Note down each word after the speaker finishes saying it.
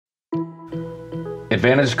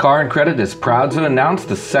Advantage Car and Credit is proud to announce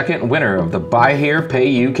the second winner of the Buy Here, Pay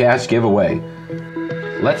You cash giveaway.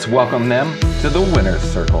 Let's welcome them to the winner's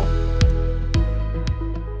circle.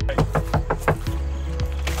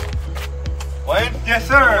 Wayne? Yes,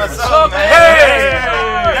 sir. What's up, man? Hey!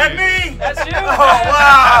 That me? That's you? Oh,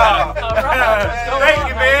 wow. All right. Thank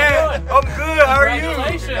you, man. I'm good. How are you?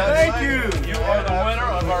 Congratulations. Thank you. You are the winner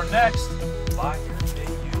of our next Buy Here, Pay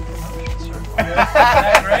You promotion circle. Isn't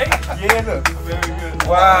that great? Yeah, look. Very good.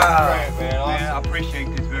 Wow. Great, man. Awesome. Man, I appreciate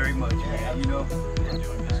this very much, man. You know,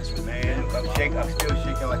 Doing business with man, I'm still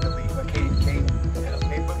shaking like a leaf. I can't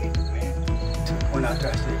believe it, man. When I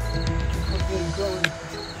touched it,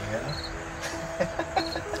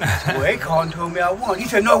 well, Akon told me I won. He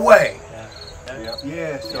said, no way.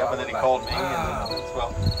 But then he called me, and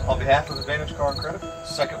well, on behalf of Advantage Car and Credit,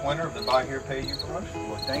 second winner of the Buy Here, Pay You promotion.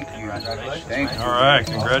 Well, thank you. Congratulations. Thank you. All right,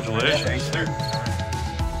 congratulations. Thank you.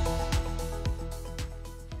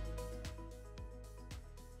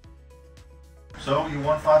 So you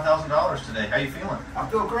won $5,000 today. How you feeling? I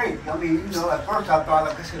feel great. I mean, you know, at first I thought,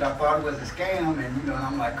 like I said, I thought it was a scam, and you know, and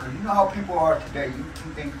I'm like, 'cause you know how people are today. You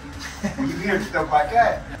think when you hear stuff like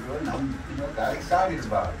that, and I'm, you know, got excited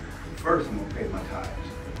about it. First, I'm gonna pay my tithes.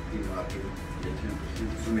 You know, I get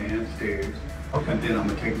 10% from the upstairs. Okay. And then I'm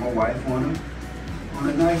gonna take my wife on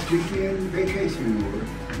a nice weekend vacation,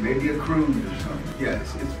 or maybe a cruise or something. Yeah,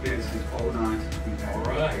 it's been since '09 since we've had. All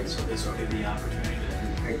right, so this will give you the opportunity to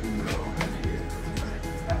take me to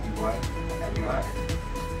happy wife, happy life.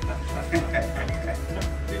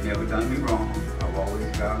 They've never done me wrong. I've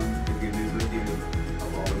always got them to give me a good deal.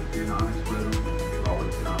 I've always been honest with them. They've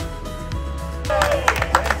always been honest with me.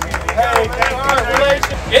 Hey,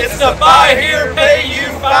 congratulations. It's the Buy Here, Pay You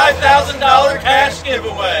 $5,000 cash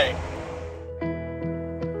giveaway.